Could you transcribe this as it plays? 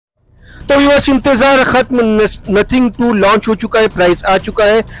Viewers इंतजार खत्म, nothing to launch हो चुका है, प्राइस आ चुका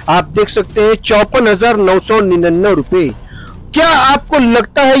है, आप देख सकते हैं 54,999 रुपए। क्या आपको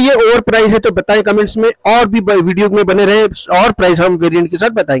लगता है ये ओवर प्राइस है? तो बताएं कमेंट्स में, और भी वीडियो में बने रहे और प्राइस हम वेरिएंट के साथ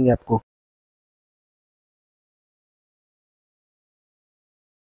बताएंगे आपको।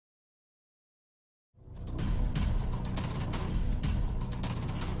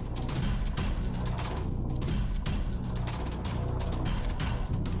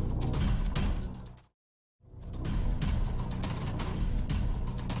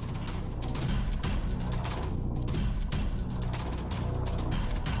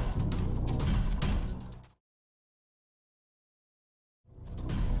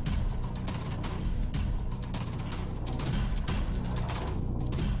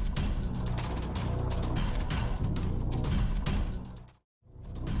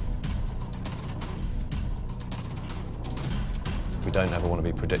 We don't ever want to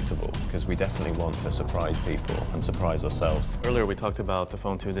be predictable because we definitely want to surprise people and surprise ourselves. Earlier we talked about the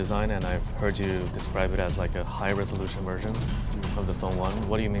Phone 2 design, and I've heard you describe it as like a high-resolution version of the Phone 1.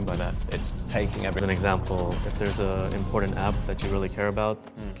 What do you mean by that? It's taking As an example, if there's an important app that you really care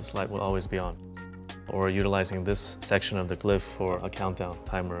about, this light will always be on. Or utilizing this section of the glyph for a countdown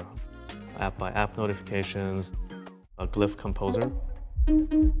timer, app-by-app notifications, a glyph composer.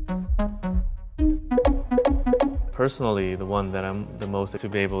 Personally, the one that I'm the most to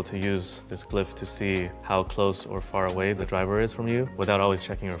be able to use this glyph to see how close or far away the driver is from you without always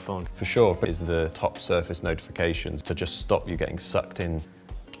checking your phone. for sure is the top surface notifications to just stop you getting sucked in.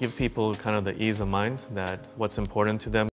 Give people kind of the ease of mind that what's important to them